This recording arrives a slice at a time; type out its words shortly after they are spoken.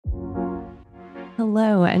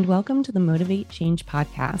Hello, and welcome to the Motivate Change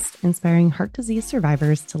podcast, inspiring heart disease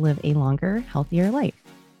survivors to live a longer, healthier life.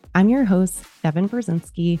 I'm your host, Devin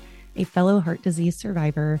Brzezinski, a fellow heart disease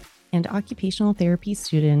survivor and occupational therapy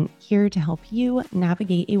student here to help you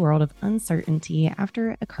navigate a world of uncertainty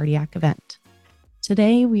after a cardiac event.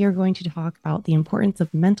 Today, we are going to talk about the importance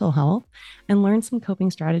of mental health and learn some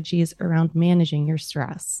coping strategies around managing your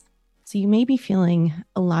stress. So you may be feeling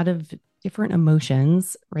a lot of different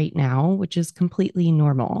emotions right now, which is completely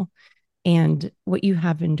normal. And what you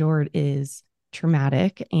have endured is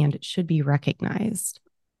traumatic and it should be recognized.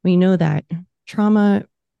 We know that trauma,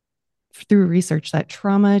 through research, that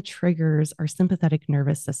trauma triggers our sympathetic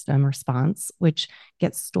nervous system response, which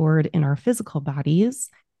gets stored in our physical bodies.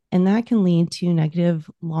 And that can lead to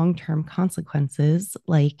negative long-term consequences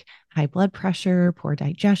like high blood pressure, poor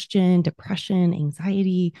digestion, depression,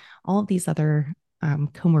 anxiety, all of these other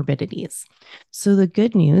comorbidities. So the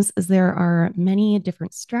good news is there are many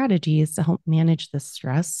different strategies to help manage this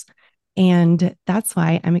stress. And that's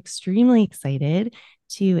why I'm extremely excited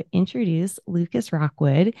to introduce Lucas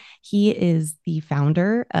Rockwood. He is the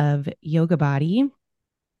founder of Yoga Body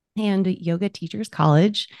and Yoga Teachers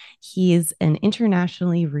College. He is an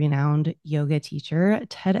internationally renowned yoga teacher,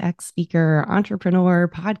 TEDx speaker, entrepreneur,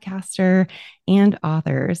 podcaster, and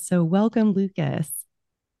author. So welcome, Lucas.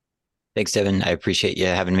 Thanks, Devin. I appreciate you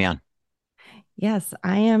having me on. Yes,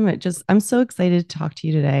 I'm so excited to talk to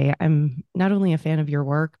you today. I'm not only a fan of your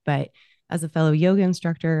work, but as a fellow yoga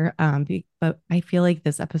instructor, but I feel like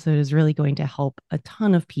this episode is really going to help a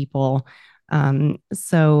ton of people.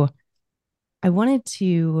 So I wanted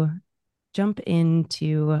to jump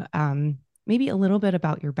into maybe a little bit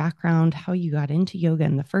about your background, how you got into yoga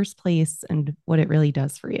in the first place, and what it really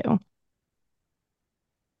does for you.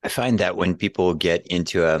 I find that when people get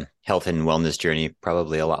into a health and wellness journey,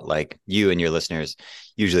 probably a lot like you and your listeners,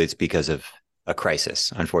 usually it's because of a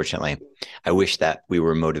crisis, unfortunately. I wish that we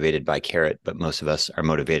were motivated by carrot, but most of us are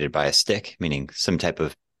motivated by a stick, meaning some type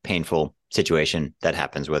of painful situation that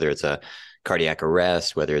happens, whether it's a cardiac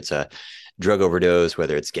arrest, whether it's a drug overdose,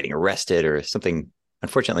 whether it's getting arrested or something.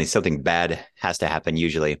 Unfortunately, something bad has to happen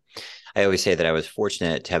usually. I always say that I was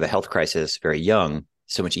fortunate to have a health crisis very young.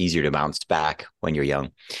 So much easier to bounce back when you're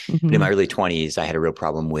young. But in my Mm-hmm. early 20s, I had a real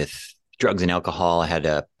problem with drugs and alcohol. I had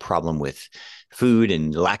a problem with food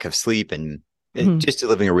and lack of sleep and Mm-hmm. just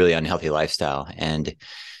living a really unhealthy lifestyle. And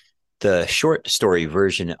the short story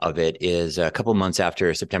version of it is a couple months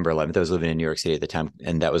after September 11th, I was living in New York City at the time,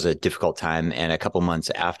 and that was a difficult time. And a couple months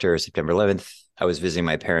after September 11th, I was visiting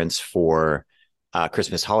my parents for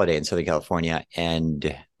Christmas holiday in Southern California, and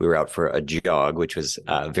we were out for a jog, which was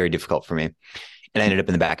very difficult for me. And I ended up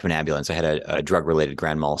in the back of an ambulance. I had a drug-related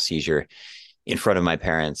grand mal seizure in front of my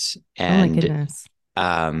parents. Oh my And goodness.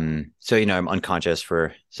 so, I'm unconscious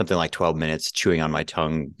for something like 12 minutes, chewing on my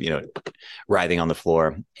tongue, writhing on the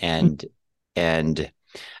floor. And a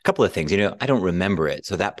couple of things, I don't remember it.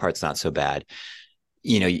 So that part's not so bad.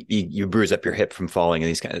 You bruise up your hip from falling and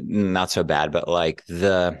these kind of, not so bad, but like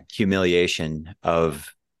the humiliation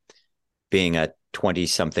of being a 20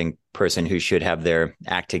 something person who should have their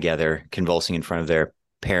act together, convulsing in front of their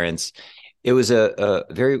parents. It was a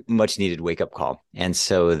very much needed wake up call. And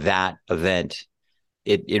so that event,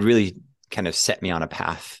 it really kind of set me on a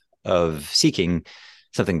path of seeking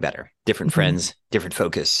something better, different Mm-hmm. friends, different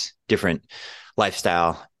focus, different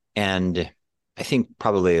lifestyle. And I think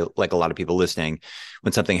probably like a lot of people listening,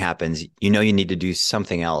 when something happens, you need to do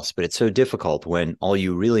something else, but it's so difficult when all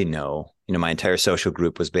you really know, my entire social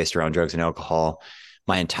group was based around drugs and alcohol.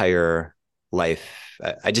 My entire life,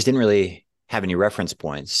 I just didn't really have any reference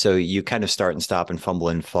points. So you kind of start and stop and fumble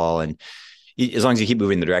and fall. And as long as you keep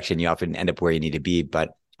moving in the direction, you often end up where you need to be.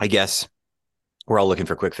 But I guess we're all looking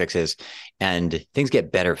for quick fixes and things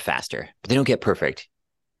get better faster, but they don't get perfect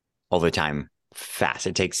all the time fast.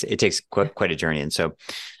 It takes quite a journey. And so,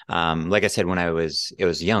 like I said, when it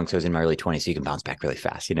was young, so I was in my early 20s, so you can bounce back really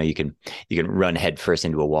fast. You can run head first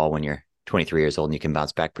into a wall when you're 23 years old and you can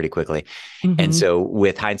bounce back pretty quickly. And Mm-hmm. so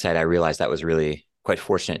with hindsight, I realized that was really quite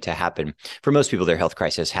fortunate to happen. For most people, their health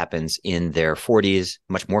crisis happens in their 40s,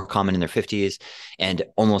 much more common in their 50s, and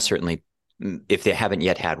almost certainly if they haven't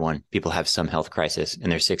yet had one, people have some health crisis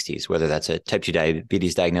in their 60s, whether that's a type 2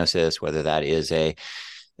 diabetes diagnosis, whether that is a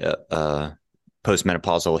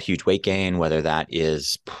postmenopausal huge weight gain, whether that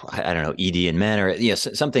is, I don't know, ED in men or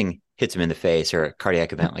something hits them in the face or a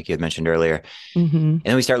cardiac event like you had mentioned earlier. Mm-hmm. And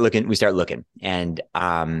then we start looking. And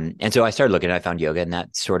so I started looking, and I found yoga, and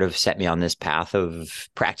that sort of set me on this path of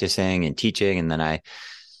practicing and teaching. And then I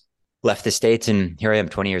left the States, and here I am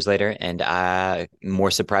 20 years later, and I'm more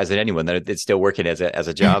surprised than anyone that it's still working as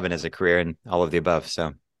a job and as a career and all of the above.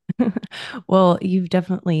 So Well, you've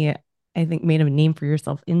definitely, I think, made a name for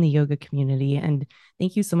yourself in the yoga community. And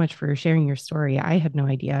thank you so much for sharing your story. I had no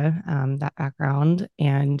idea that background.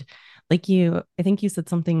 And like you, I think you said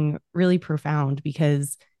something really profound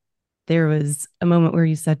because there was a moment where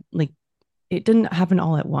you said, like, it didn't happen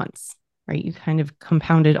all at once, right? You kind of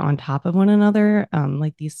compounded on top of one another,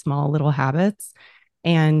 like these small little habits.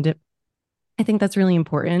 And I think that's really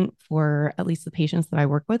important for at least the patients that I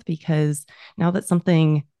work with because now that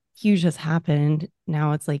something huge has happened,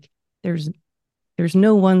 now it's like there's there's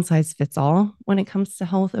no one size fits all when it comes to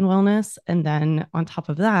health and wellness. And then on top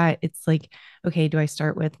of that, it's like, okay, do I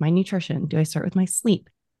start with my nutrition? Do I start with my sleep?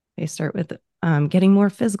 Do I start with getting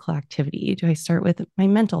more physical activity? Do I start with my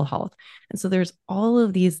mental health? And so there's all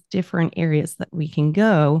of these different areas that we can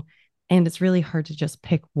go. And it's really hard to just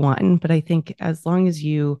pick one. But I think as long as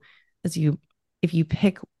you, if you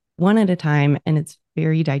pick one at a time and it's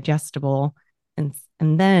very digestible,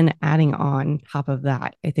 and then adding on top of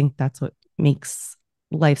that, I think that's what makes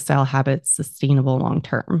lifestyle habits sustainable long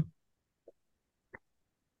term.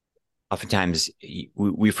 Oftentimes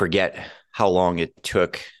we forget how long it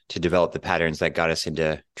took to develop the patterns that got us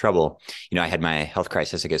into trouble. I had my health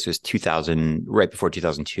crisis, I guess it was 2000, right before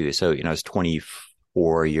 2002. So, I was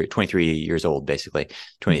 23 years old, basically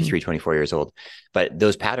 23, Mm-hmm. 24 years old. But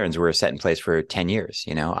those patterns were set in place for 10 years.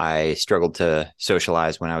 I struggled to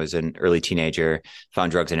socialize when I was an early teenager,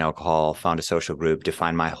 found drugs and alcohol, found a social group,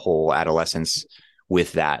 defined my whole adolescence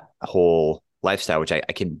with that whole lifestyle, which I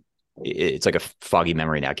can, it's like a foggy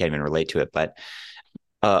memory now. I can't even relate to it. But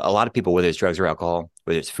a lot of people, whether it's drugs or alcohol,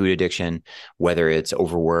 whether it's food addiction, whether it's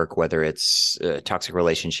overwork, whether it's toxic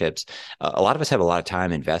relationships, a lot of us have a lot of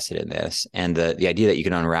time invested in this. And the idea that you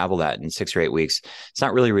can unravel that in 6 or 8 weeks, it's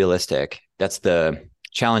not really realistic. That's the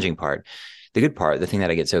challenging part. The good part, the thing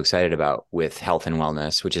that I get so excited about with health and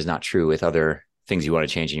wellness, which is not true with other things you want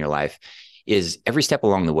to change in your life, is every step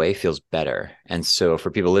along the way feels better. And so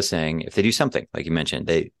for people listening, if they do something, like you mentioned,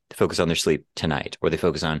 they focus on their sleep tonight, or they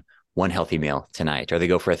focus on one healthy meal tonight, or they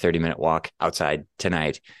go for a 30-minute walk outside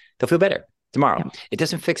tonight, they'll feel better tomorrow. Yeah. It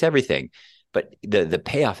doesn't fix everything, but the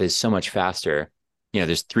payoff is so much faster.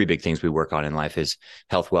 There's three big things we work on in life: is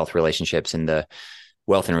health, wealth, relationships. And the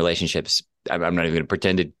wealth and relationships, I'm not even going to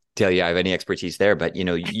pretend to tell you I have any expertise there, but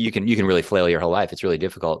you can really flail your whole life. It's really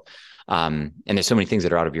difficult. And there's so many things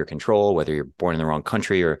that are out of your control, whether you're born in the wrong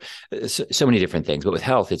country or so many different things. But with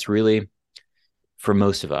health, it's really, for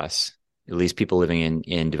most of us, at least people living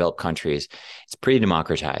in developed countries, it's pretty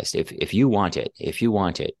democratized. If you want it,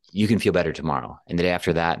 you can feel better tomorrow, and the day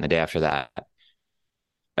after that, and the day after that.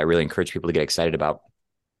 I really encourage people to get excited about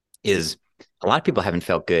is a lot of people haven't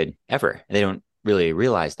felt good ever, and they don't really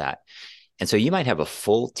realize that. And so you might have a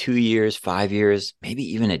full 2 years, 5 years,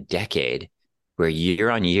 maybe even a decade where year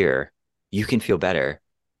on year, you can feel better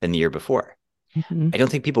than the year before. Mm-hmm. I don't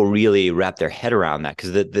think people really wrap their head around that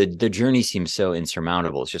because the journey seems so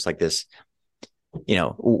insurmountable. It's just like this,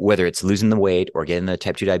 whether it's losing the weight or getting the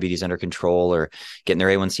type 2 diabetes under control or getting their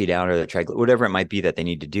A1C down or the whatever it might be that they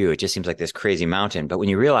need to do. It just seems like this crazy mountain. But when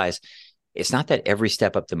you realize it's not that every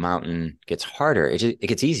step up the mountain gets harder, it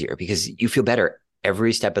gets easier because you feel better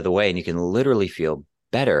every step of the way, and you can literally feel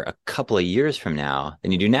better a couple of years from now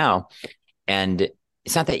than you do now. And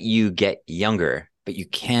it's not that you get younger, but you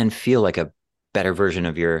can feel like a better version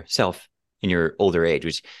of yourself in your older age,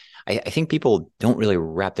 which I think people don't really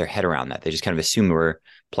wrap their head around that. They just kind of assume we're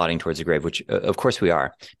plodding towards the grave, which of course we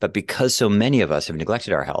are. But because so many of us have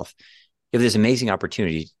neglected our health, you have this amazing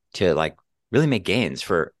opportunity to like really make gains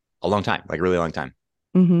for a long time, like a really long time.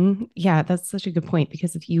 Mm-hmm. Yeah, that's such a good point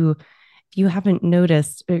because if you haven't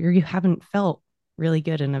noticed or you haven't felt really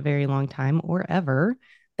good in a very long time or ever,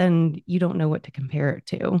 then you don't know what to compare it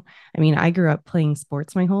to. I mean, I grew up playing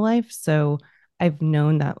sports my whole life, so I've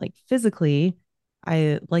known that like physically,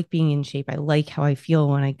 I like being in shape. I like how I feel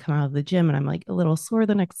when I come out of the gym and I'm like a little sore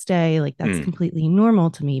the next day. Like that's Mm, completely normal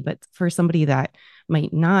to me. But for somebody that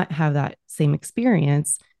might not have that same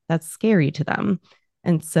experience, that's scary to them.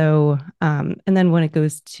 And so, and then when it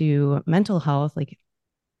goes to mental health, like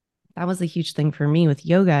that was a huge thing for me with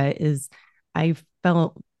yoga is I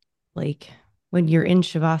felt like when you're in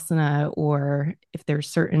shavasana or if there's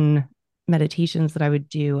certain meditations that I would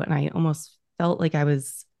do and I almost felt like I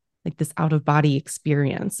was like this out of body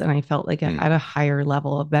experience and I felt like mm, at a higher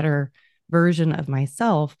level a better version of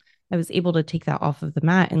myself. I was able to take that off of the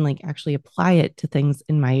mat and like actually apply it to things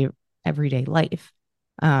in my everyday life.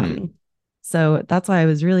 mm. um so that's why I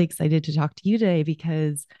was really excited to talk to you today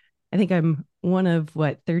because I think I'm one of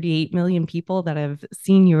what 38 million people that have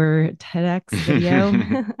seen your TEDx video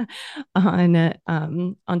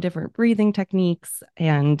on different breathing techniques,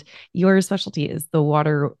 and your specialty is the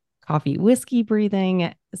water coffee whiskey breathing.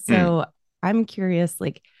 Mm. So I'm curious,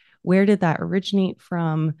 like, where did that originate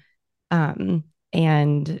from? And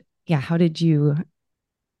yeah, how did you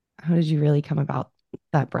really come about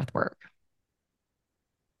that breath work?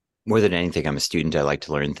 More than anything, I'm a student. I like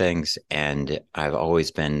to learn things, and I've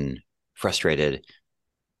always been frustrated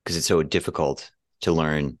because it's so difficult to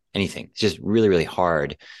learn anything. It's just really, really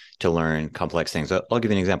hard to learn complex things. I'll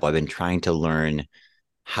give you an example. I've been trying to learn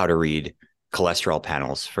how to read cholesterol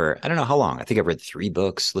panels for I don't know how long. I think I've read 3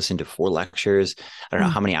 books, listened to 4 lectures. I don't know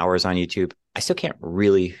Hmm. how many hours on YouTube. I still can't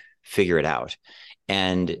really figure it out.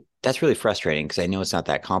 And that's really frustrating because I know it's not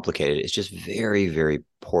that complicated. It's just very, very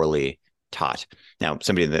poorly taught. Now,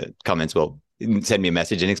 somebody in the comments will send me a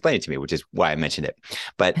message and explain it to me, which is why I mentioned it.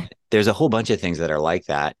 But there's a whole bunch of things that are like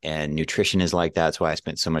that. And nutrition is like that. That's why I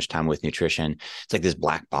spent so much time with nutrition. It's like this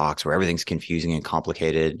black box where everything's confusing and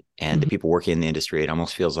complicated. And the Hmm. people working in the industry, it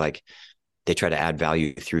almost feels like they try to add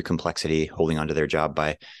value through complexity, holding onto their job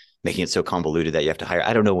by making it so convoluted that you have to hire.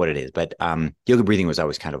 I don't know what it is, but yoga breathing was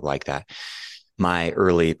always kind of like that. My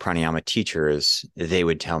early pranayama teachers, they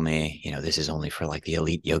would tell me, this is only for like the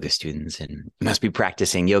elite yoga students and you must be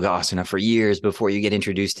practicing yoga asana for years before you get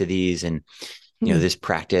introduced to these. And, Hmm. this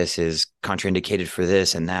practice is contraindicated for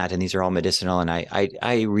this and that. And these are all medicinal. And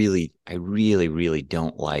I really, really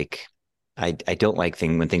don't like I don't like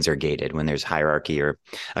when things are gated, when there's hierarchy or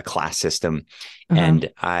a class system. Uh-huh. And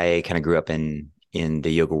I kind of grew up in the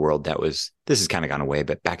yoga world. This has kind of gone away,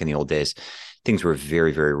 but back in the old days, things were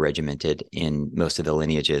very, very regimented in most of the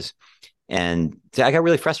lineages. And so I got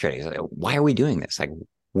really frustrated. Like, why are we doing this? Like,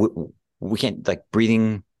 we can't, like,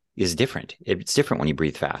 breathing is different. It's different when you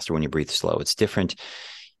breathe fast or when you breathe slow. It's different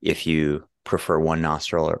if you prefer one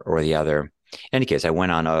nostril or the other. In any case, I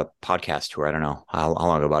went on a podcast tour. I don't know how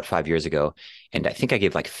long ago, about 5 years ago. And I think I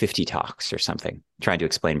gave like 50 talks or something trying to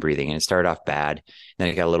explain breathing. And it started off bad. Then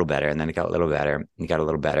it got a little better. And then it got a little better. And it got a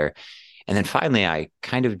little better. And then finally, I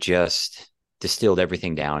kind of just distilled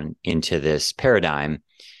everything down into this paradigm,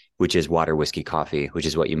 which is water, whiskey, coffee, which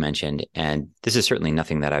is what you mentioned. And this is certainly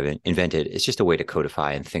nothing that I've invented. It's just a way to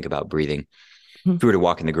codify and think about breathing. If we were to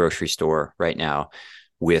walk in the grocery store right now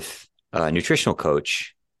with a nutritional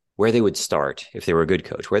coach, where they would start, if they were a good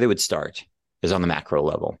coach, where they would start is on the macro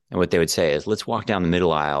level. And what they would say is, let's walk down the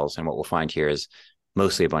middle aisles. And what we'll find here is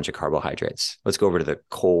mostly a bunch of carbohydrates. Let's go over to the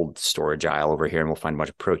cold storage aisle over here and we'll find a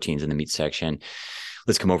bunch of proteins in the meat section.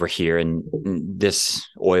 Let's come over here and this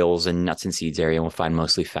oils and nuts and seeds area, and we'll find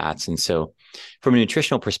mostly fats. And so from a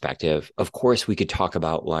nutritional perspective, of course, we could talk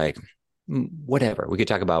about like whatever. We could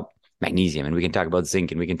talk about magnesium and we can talk about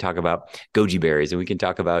zinc and we can talk about goji berries and we can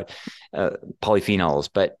talk about polyphenols.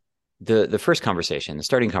 But the first conversation, the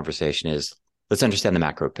starting conversation is let's understand the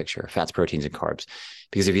macro picture, fats, proteins, and carbs.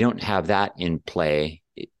 Because if you don't have that in play,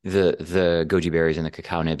 the goji berries and the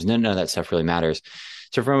cacao nibs, none of that stuff really matters.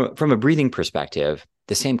 So from a breathing perspective,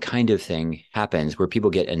 the same kind of thing happens where people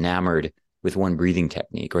get enamored with one breathing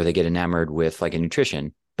technique, or they get enamored with like a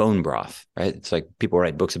nutrition, bone broth, right? It's like people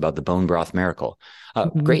write books about the bone broth miracle.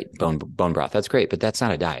 Hmm. Great, bone broth. That's great, but that's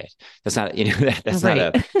not a diet. That's not, that's not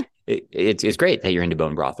Right. a, it's great that you're into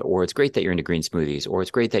bone broth, or it's great that you're into green smoothies, or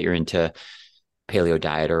it's great that you're into paleo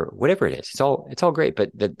diet, or whatever it is. It's all great,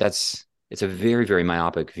 but it's a very, very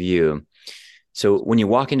myopic view. So when you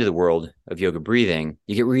walk into the world of yoga breathing,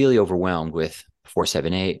 you get really overwhelmed with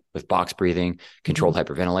 478, with box breathing, Hmm. controlled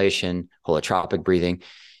hyperventilation, holotropic breathing.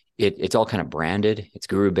 It's all kind of branded. It's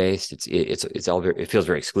guru based. It's all it feels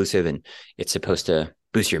very exclusive, and it's supposed to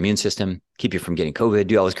boost your immune system, keep you from getting COVID,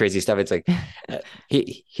 do all this crazy stuff. It's like, uh,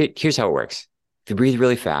 here's how it works. If you breathe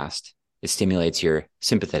really fast, it stimulates your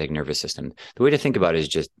sympathetic nervous system. The way to think about it is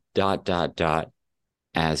just dot, dot, dot,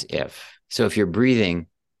 as if. So if you're breathing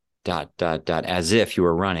dot, dot, dot, as if you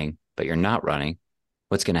were running, but you're not running,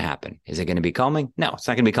 what's going to happen? Is it going to be calming? No, it's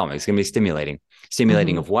not going to be calming. It's going to be stimulating.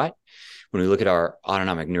 Stimulating Hmm. of what? When we look at our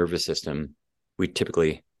autonomic nervous system, we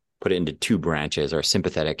typically put it into 2 branches, our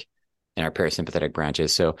sympathetic and our parasympathetic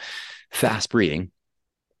branches. So fast breathing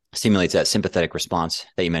stimulates that sympathetic response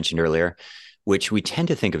that you mentioned earlier, which we tend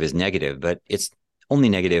to think of as negative, but it's only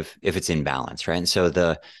negative if it's in balance, right? And so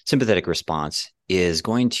the sympathetic response is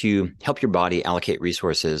going to help your body allocate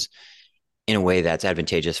resources in a way that's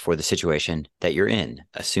advantageous for the situation that you're in,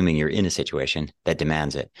 assuming you're in a situation that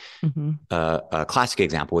demands it. Hmm. A classic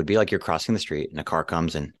example would be like you're crossing the street and a car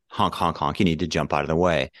comes and honk, honk, honk. You need to jump out of the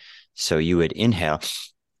way. So you would inhale,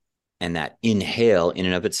 and that inhale in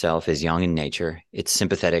and of itself is yang in nature. It's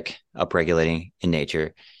sympathetic, upregulating in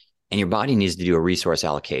nature. And your body needs to do a resource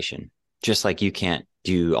allocation. Just like you can't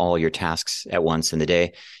do all your tasks at once in the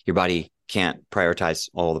day, your body can't prioritize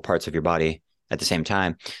all the parts of your body at the same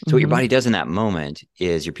time. So what your Mm-hmm. body does in that moment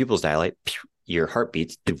is your pupils dilate, your heart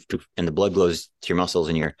beats, and the blood goes to your muscles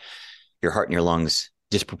and your heart and your lungs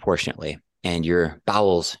disproportionately, and your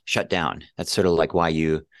bowels shut down. That's sort of like why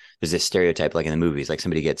there's this stereotype, like in the movies, like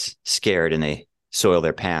somebody gets scared and they soil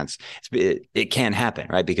their pants. It can happen,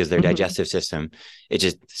 right? Because their Mm-hmm. digestive system, it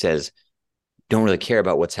just says, don't really care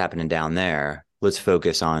about what's happening down there. Let's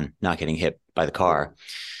focus on not getting hit by the car.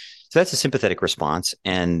 So that's a sympathetic response.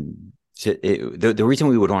 And the reason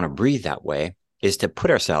we would want to breathe that way is to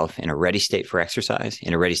put ourselves in a ready state for exercise,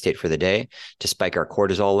 in a ready state for the day, to spike our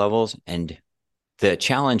cortisol levels. And the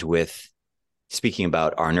challenge with speaking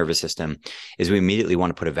about our nervous system is we immediately want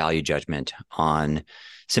to put a value judgment on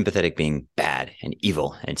sympathetic being bad and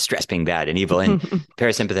evil, and stress being bad and evil, and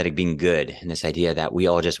parasympathetic being good. And this idea that we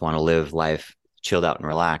all just want to live life chilled out and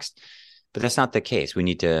relaxed. But that's not the case. We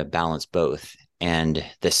need to balance both. And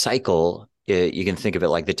the cycle, you can think of it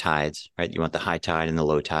like the tides, right? You want the high tide and the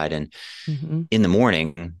low tide. And Mm-hmm. in the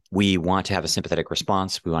morning, we want to have a sympathetic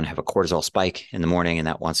response. We want to have a cortisol spike in the morning, and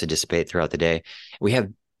that wants to dissipate throughout the day. We have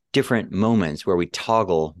different moments where we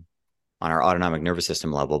toggle on our autonomic nervous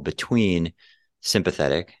system level between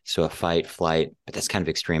sympathetic, so a fight, flight, but that's kind of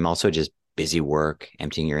extreme. Also, just busy work,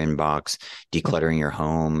 emptying your inbox, decluttering your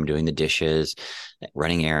home, doing the dishes,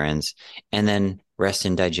 running errands, and then rest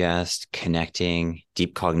and digest, connecting,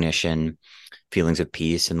 deep cognition, feelings of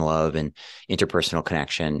peace and love and interpersonal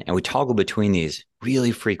connection. And we toggle between these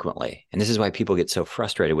really frequently. And this is why people get so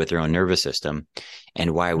frustrated with their own nervous system,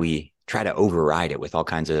 and why we try to override it with all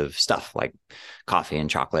kinds of stuff like coffee and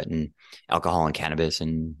chocolate and alcohol and cannabis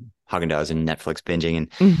and Haagen-Dazs and Netflix binging.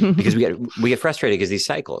 And because we get frustrated because these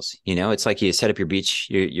cycles, it's like you set up your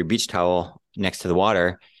beach towel next to the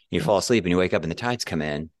water, you fall asleep and you wake up and the tides come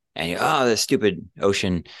in and the stupid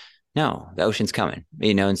ocean. No, the ocean's coming,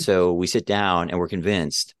 and so we sit down and we're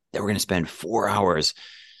convinced that we're going to spend 4 hours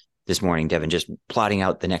this morning, Devin, just plotting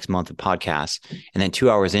out the next month of podcasts. And then 2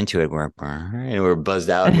 hours into it, we're buzzed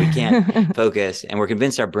out and we can't focus, and we're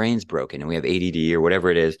convinced our brain's broken and we have ADD or whatever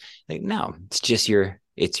it is. Like, no, it's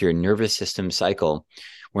your nervous system cycle.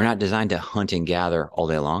 We're not designed to hunt and gather all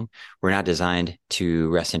day long. We're not designed to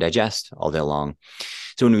rest and digest all day long.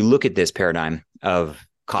 So when we look at this paradigm of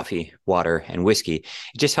coffee, water, and whiskey,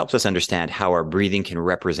 it just helps us understand how our breathing can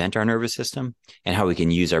represent our nervous system, and how we can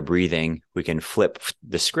use our breathing. We can flip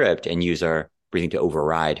the script and use our breathing to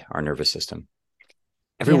override our nervous system.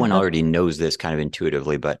 Everyone already knows this kind of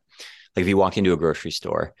intuitively, but like if you walk into a grocery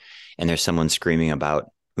store and there's someone screaming about,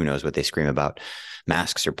 who knows what they scream about,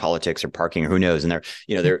 masks or politics or parking or who knows, and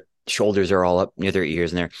their shoulders are all up near their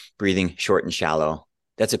ears and they're breathing short and shallow.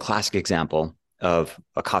 That's a classic example of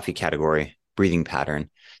a coffee category breathing pattern.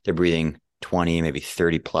 They're breathing 20, maybe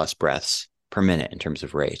 30 plus breaths per minute in terms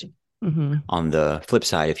of rate. Mm-hmm. On the flip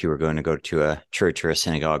side, if you were going to go to a church or a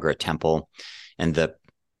synagogue or a temple and the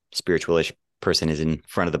spiritualish person is in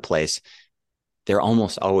front of the place, they're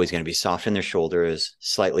almost always going to be soft in their shoulders,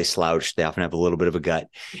 slightly slouched. They often have a little bit of a gut,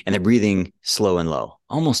 and they're breathing slow and low,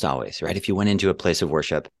 almost always, right? If you went into a place of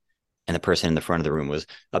worship and the person in the front of the room was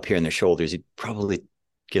up here in their shoulders, you'd probably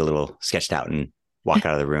get a little sketched out and walk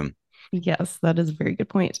out of the room. Yes, that is a very good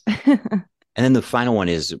point. And then the final one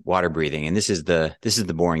is water breathing. And this is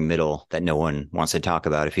the boring middle that no one wants to talk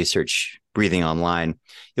about. If you search breathing online,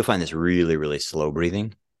 you'll find this really, really slow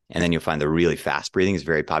breathing. And then you'll find the really fast breathing is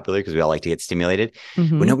very popular because we all like to get stimulated.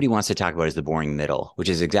 Mm-hmm. What nobody wants to talk about is the boring middle, which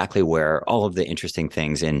is exactly where all of the interesting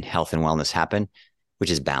things in health and wellness happen,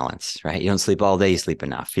 which is balance, right? You don't sleep all day, you sleep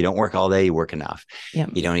enough. You don't work all day, you work enough. Yep.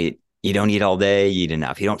 You don't eat all day, you eat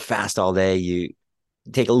enough. You don't fast all day, you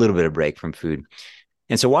take a little bit of break from food.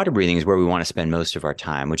 And so water breathing is where we want to spend most of our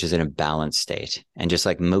time, which is in a balanced state. And just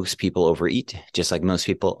like most people overeat, just like most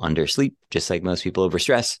people undersleep, just like most people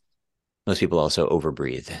overstress, most people also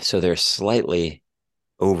overbreathe. So they're slightly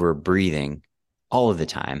overbreathing all of the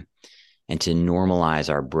time. And to normalize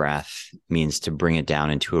our breath means to bring it down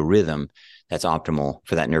into a rhythm that's optimal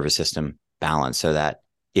for that nervous system balance, so that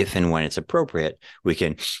if and when it's appropriate, we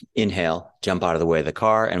can inhale, jump out of the way of the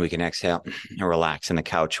car, and we can exhale and relax on the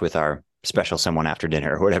couch with our special someone after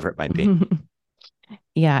dinner or whatever it might be.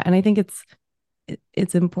 Yeah. And I think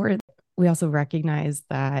it's important. We also recognize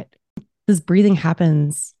that this breathing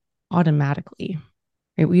happens automatically,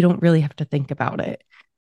 right? We don't really have to think about it.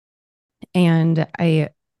 And I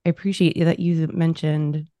appreciate that you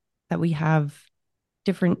mentioned that we have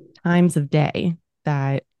different times of day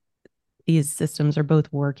that these systems are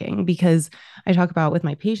both working, because I talk about with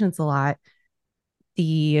my patients a lot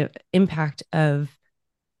the impact of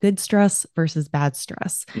good stress versus bad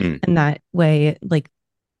stress. And that way, like,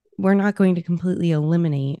 we're not going to completely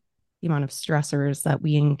eliminate the amount of stressors that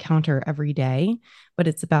we encounter every day, but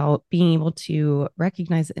it's about being able to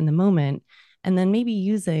recognize it in the moment and then maybe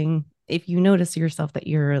using, if you notice yourself that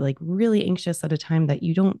you're like really anxious at a time that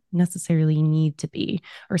you don't necessarily need to be,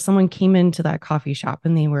 or someone came into that coffee shop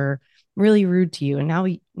and they were really rude to you, and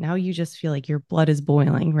now you just feel like your blood is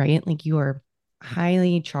boiling, right? Like you are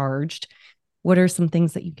highly charged. What are some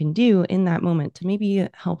things that you can do in that moment to maybe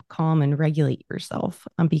help calm and regulate yourself?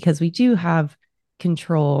 Because we do have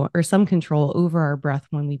control, or some control, over our breath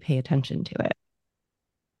when we pay attention to it.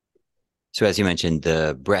 So as you mentioned,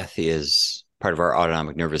 the breath is part of our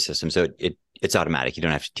autonomic nervous system. So it's automatic. You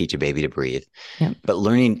don't have to teach a baby to breathe. Yeah. But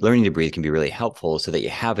learning to breathe can be really helpful so that you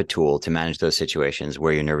have a tool to manage those situations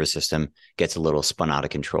where your nervous system gets a little spun out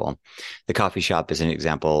of control. The coffee shop is an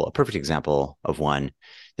example, a perfect example of one.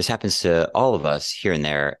 This happens to all of us here and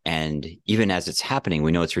there. And even as it's happening,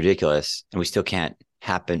 we know it's ridiculous and we still can't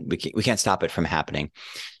happen. We can't stop it from happening.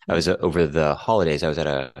 I was over the holidays, I was at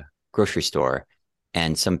a grocery store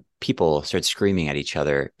and some people started screaming at each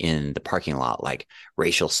other in the parking lot, like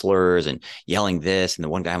racial slurs and yelling this. And the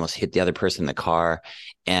one guy almost hit the other person in the car.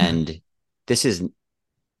 And this is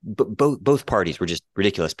both parties were just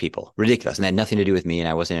ridiculous people, ridiculous. And they had nothing to do with me. And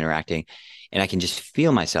I wasn't interacting. And I can just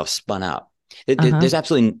feel myself spun up. Uh-huh. There's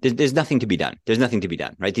nothing to be done. There's nothing to be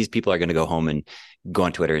done, right? These people are going to go home and go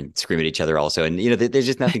on Twitter and scream at each other also. And, there's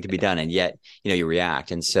just nothing to be done. And yet, you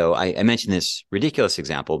react. And so I mentioned this ridiculous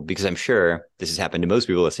example because I'm sure this has happened to most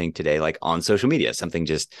people listening today, like on social media,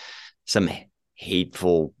 some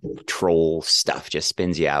hateful troll stuff just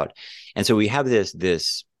spins you out. And so we have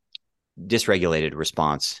this dysregulated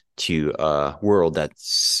response to a world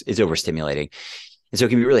is overstimulating. And so it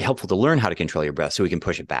can be really helpful to learn how to control your breath so we can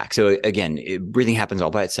push it back. So again, breathing happens all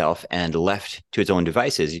by itself, and left to its own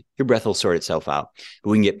devices, your breath will sort itself out.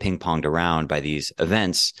 But we can get ping-ponged around by these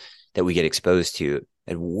events that we get exposed to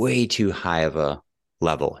at way too high of a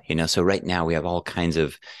level. So right now we have all kinds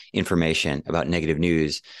of information about negative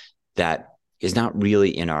news that is not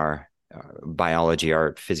really in our biology,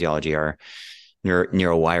 our physiology, our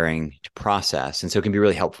neural wiring to process. And so it can be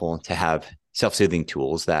really helpful to have self-soothing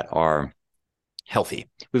tools that are healthy.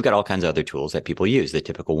 We've got all kinds of other tools that people use. The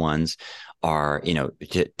typical ones are,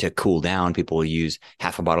 to cool down. People will use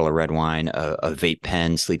half a bottle of red wine, a vape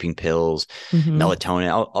pen, sleeping pills,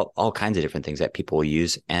 melatonin, all kinds of different things that people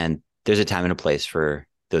use. And there's a time and a place for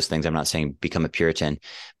those things. I'm not saying become a Puritan,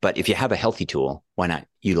 but if you have a healthy tool, why not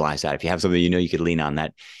utilize that? If you have something you could lean on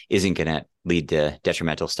that isn't going to lead to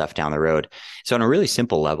detrimental stuff down the road. So on a really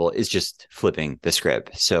simple level is just flipping the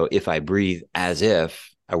script. So if I breathe as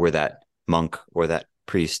if I were that monk or that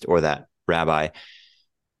priest or that rabbi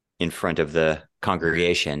in front of the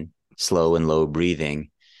congregation, slow and low breathing,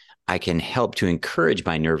 I can help to encourage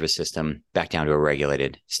my nervous system back down to a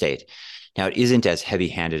regulated state. Now, it isn't as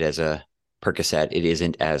heavy-handed as a Percocet. It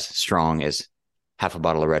isn't as strong as half a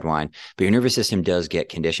bottle of red wine, but your nervous system does get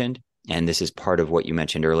conditioned. And this is part of what you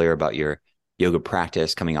mentioned earlier about your yoga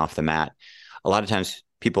practice coming off the mat. A lot of times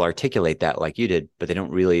people articulate that like you did, but they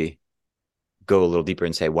don't really go a little deeper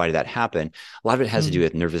and say, why did that happen? A lot of it has to do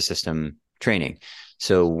with nervous system training.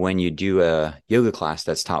 So when you do a yoga class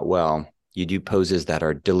that's taught well, you do poses that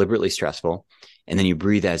are deliberately stressful, and then you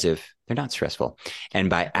breathe as if they're not stressful. And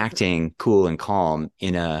by acting cool and calm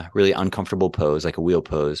in a really uncomfortable pose, like a wheel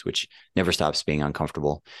pose, which never stops being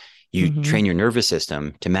uncomfortable, you train your nervous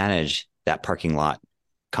system to manage that parking lot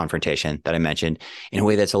confrontation that I mentioned in a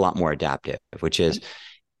way that's a lot more adaptive, which is,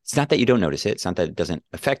 it's not that you don't notice it. It's not that it doesn't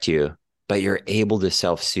affect you, but you're able to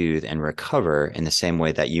self-soothe and recover in the same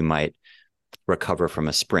way that you might recover from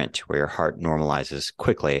a sprint where your heart normalizes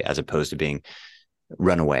quickly as opposed to being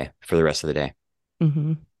run away for the rest of the day.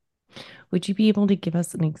 Would you be able to give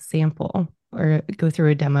us an example or go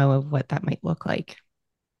through a demo of what that might look like?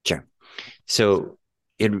 Sure. So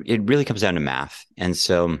it really comes down to math. And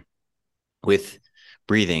so with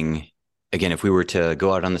breathing, again, if we were to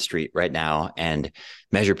go out on the street right now and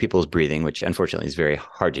measure people's breathing, which unfortunately is very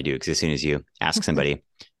hard to do because as soon as you ask somebody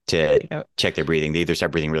to check their breathing, they either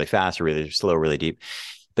start breathing really fast or really slow, really deep.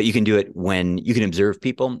 But you can do it when you can observe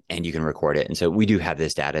people and you can record it. And so we do have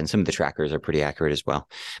this data, and some of the trackers are pretty accurate as well.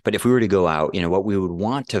 But if we were to go out, what we would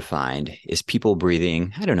want to find is people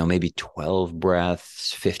breathing, I don't know, maybe 12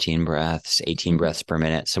 breaths, 15 breaths, 18 breaths per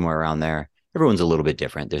minute, somewhere around there. Everyone's a little bit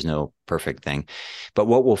different. There's no perfect thing. But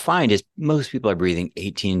what we'll find is most people are breathing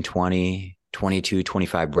 18, 20, 22,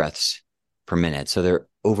 25 breaths per minute. So they're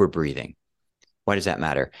over breathing. Why does that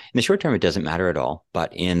matter? In the short term, it doesn't matter at all.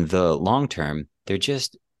 But in the long term, they're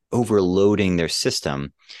just overloading their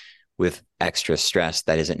system with extra stress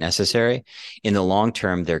that isn't necessary. In the long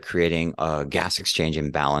term, they're creating a gas exchange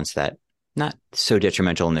imbalance that not so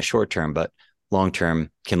detrimental in the short term, but long term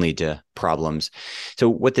can lead to problems. So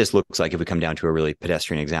what this looks like, if we come down to a really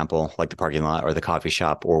pedestrian example, like the parking lot or the coffee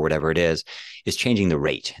shop or whatever it is changing the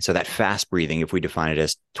rate. So that fast breathing, if we define it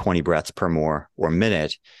as 20 breaths per more or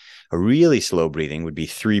minute, a really slow breathing would be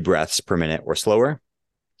 3 breaths per minute or slower.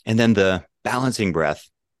 And then the balancing breath,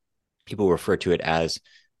 people refer to it as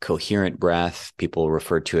coherent breath. People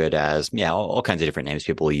refer to it as, all kinds of different names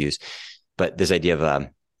people will use. But this idea of a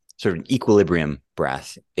sort of an equilibrium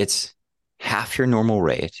breath, it's half your normal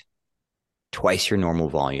rate, twice your normal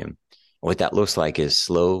volume. What that looks like is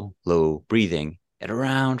slow, low breathing at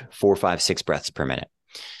around 4, 5, 6 breaths per minute.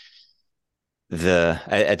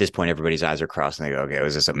 At this point, everybody's eyes are crossed and they go, okay,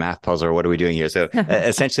 is this a math puzzle or what are we doing here? So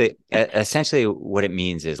essentially what it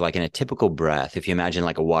means is, like in a typical breath, if you imagine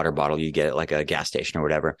like a water bottle, you get it like a gas station or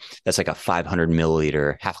whatever, that's like a 500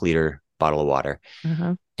 milliliter, half liter bottle of water.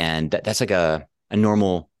 Uh-huh. And that's like a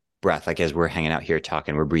normal breath. Like as we're hanging out here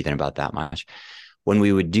talking, we're breathing about that much. When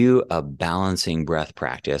we would do a balancing breath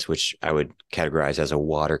practice, which I would categorize as a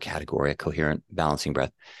water category, a coherent balancing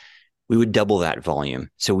breath, we would double that volume.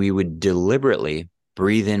 So we would deliberately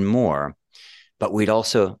breathe in more, but we'd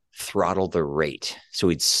also throttle the rate. So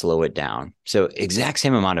we'd slow it down. So exact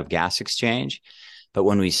same amount of gas exchange, but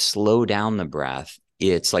when we slow down the breath,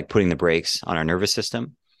 it's like putting the brakes on our nervous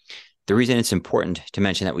system. The reason it's important to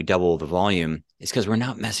mention that we double the volume is because we're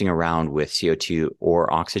not messing around with CO2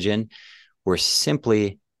 or oxygen. We're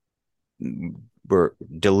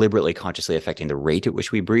deliberately, consciously affecting the rate at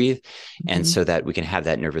which we breathe, and so that we can have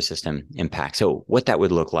that nervous system impact. So what that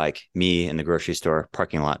would look like, me in the grocery store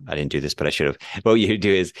parking lot, I didn't do this, but I should have. What you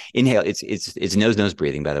do is inhale. It's nose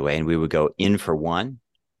breathing, by the way, and we would go in for 1,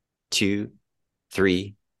 2,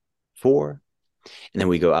 3, 4, and then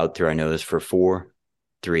we go out through our nose for 4,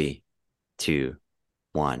 3, 2,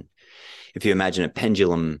 1. If you imagine a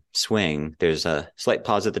pendulum swing, there's a slight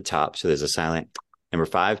pause at the top, so there's a silent number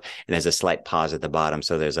 5, and there's a slight pause at the bottom,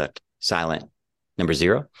 so there's a silent number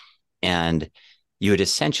 0. And you would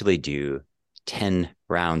essentially do 10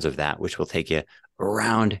 rounds of that, which will take you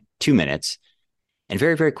around 2 minutes. And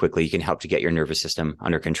very, very quickly, you can help to get your nervous system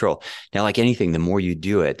under control. Now, like anything, the more you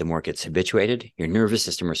do it, the more it gets habituated. Your nervous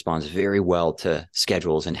system responds very well to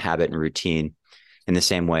schedules and habit and routine. In the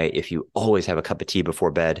same way, if you always have a cup of tea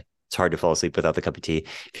before bed, it's hard to fall asleep without the cup of tea.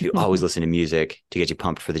 If you always listen to music to get you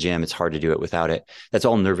pumped for the gym, it's hard to do it without it. That's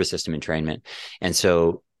all nervous system entrainment. And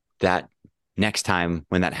so that next time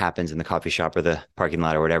when that happens in the coffee shop or the parking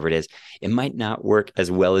lot or whatever it is, it might not work as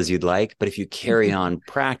well as you'd like, but if you carry on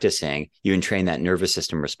practicing, you entrain that nervous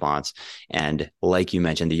system response. And like you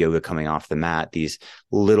mentioned, the yoga coming off the mat, these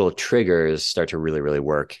little triggers start to really, really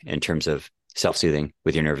work in terms of self-soothing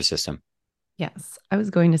with your nervous system. Yes, I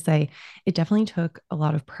was going to say it definitely took a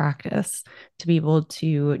lot of practice to be able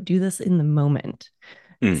to do this in the moment.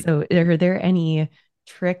 So are there any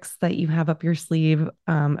tricks that you have up your sleeve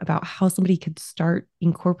about how somebody could start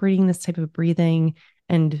incorporating this type of breathing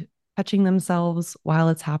and touching themselves while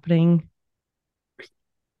it's happening?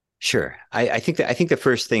 Sure. I think the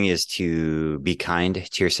first thing is to be kind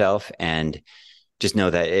to yourself and just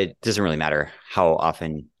know that it doesn't really matter how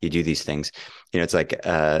often you do these things. It's like,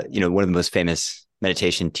 one of the most famous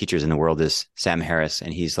meditation teachers in the world is Sam Harris,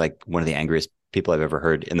 and he's like one of the angriest people I've ever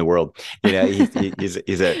heard in the world. He's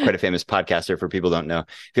quite a famous podcaster for people who don't know.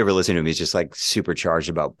 If you ever listen to him, he's just like super charged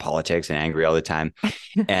about politics and angry all the time.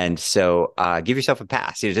 And so give yourself a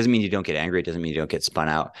pass. It doesn't mean you don't get angry. It doesn't mean you don't get spun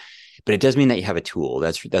out. But it does mean that you have a tool.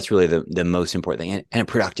 That's really the most important thing, and a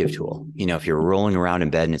productive tool. If you're rolling around in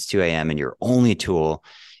bed and it's 2 a.m. and your only tool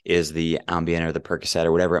is the Ambien or the Percocet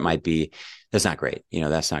or whatever it might be, that's not great.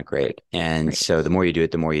 That's not great. And so the more you do it,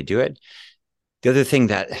 the more you do it. The other thing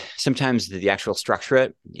that sometimes the actual structure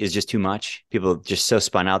it is just too much. People are just so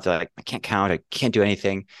spun out. They're like, I can't count. I can't do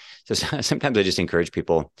anything. So sometimes I just encourage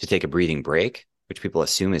people to take a breathing break, which people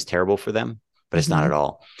assume is terrible for them, but it's not at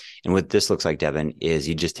all. And what this looks like, Devin, is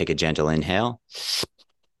you just take a gentle inhale,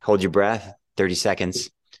 hold your breath, 30 seconds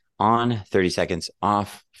on, 30 seconds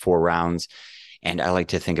off, 4 rounds. And I like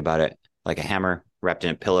to think about it like a hammer wrapped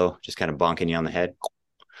in a pillow, just kind of bonking you on the head.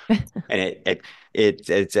 And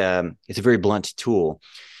it's a very blunt tool.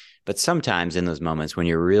 But sometimes in those moments when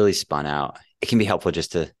you're really spun out, it can be helpful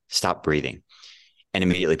just to stop breathing. And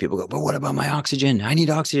immediately people go, but what about my oxygen? I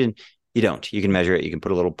need oxygen. You don't. You can measure it. You can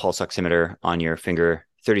put a little pulse oximeter on your finger.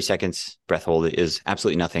 30 seconds breath hold is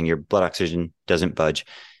absolutely nothing. Your blood oxygen doesn't budge.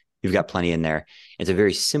 You've got plenty in there. It's a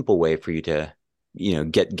very simple way for you to,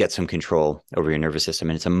 get some control over your nervous system.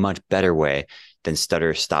 And it's a much better way than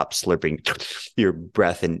stutter, stop, slurping your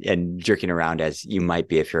breath and jerking around as you might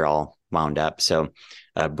be if you're all wound up. So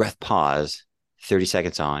breath pause, 30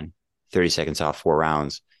 seconds on, 30 seconds off 4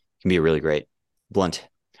 rounds can be a really great blunt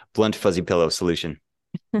fuzzy pillow solution.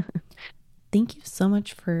 Thank you so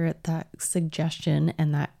much for that suggestion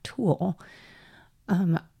and that tool.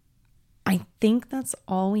 I think that's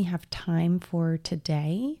all we have time for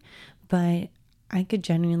today, but I could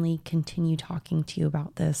genuinely continue talking to you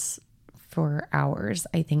about this for hours.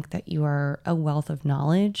 I think that you are a wealth of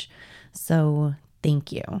knowledge. So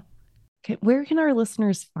thank you. Okay, where can our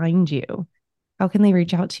listeners find you? How can they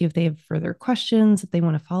reach out to you if they have further questions, if they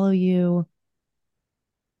want to follow you?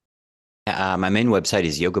 My main website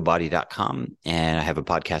is yogabody.com, and I have a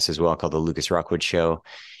podcast as well called The Lucas Rockwood Show.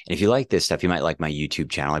 And if you like this stuff, you might like my YouTube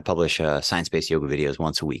channel. I publish science-based yoga videos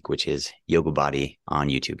once a week, which is Yoga Body on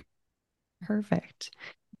YouTube. Perfect.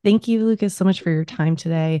 Thank you, Lucas, so much for your time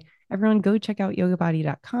today. Everyone, go check out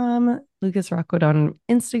yogabody.com, Lucas Rockwood on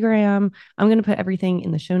Instagram. I'm going to put everything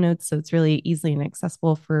in the show notes so it's really easily and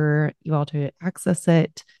accessible for you all to access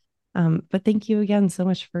it. But thank you again so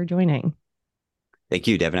much for joining. Thank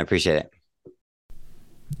you, Devin. I appreciate it.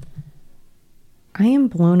 I am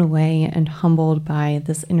blown away and humbled by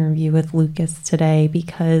this interview with Lucas today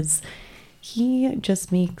because he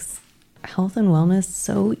just makes health and wellness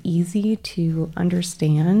so easy to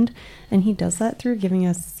understand. And he does that through giving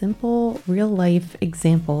us simple, real life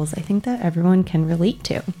examples I think that everyone can relate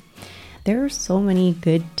to. There are so many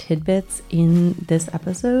good tidbits in this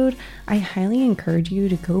episode. I highly encourage you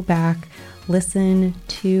to go back, listen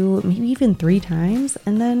to maybe even 3 times,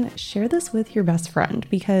 and then share this with your best friend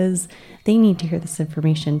because they need to hear this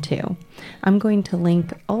information too. I'm going to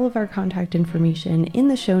link all of our contact information in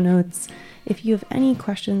the show notes. If you have any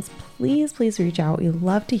questions, please reach out. We'd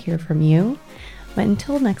love to hear from you. But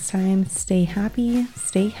until next time, stay happy,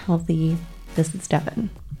 stay healthy. This is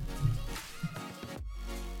Devin.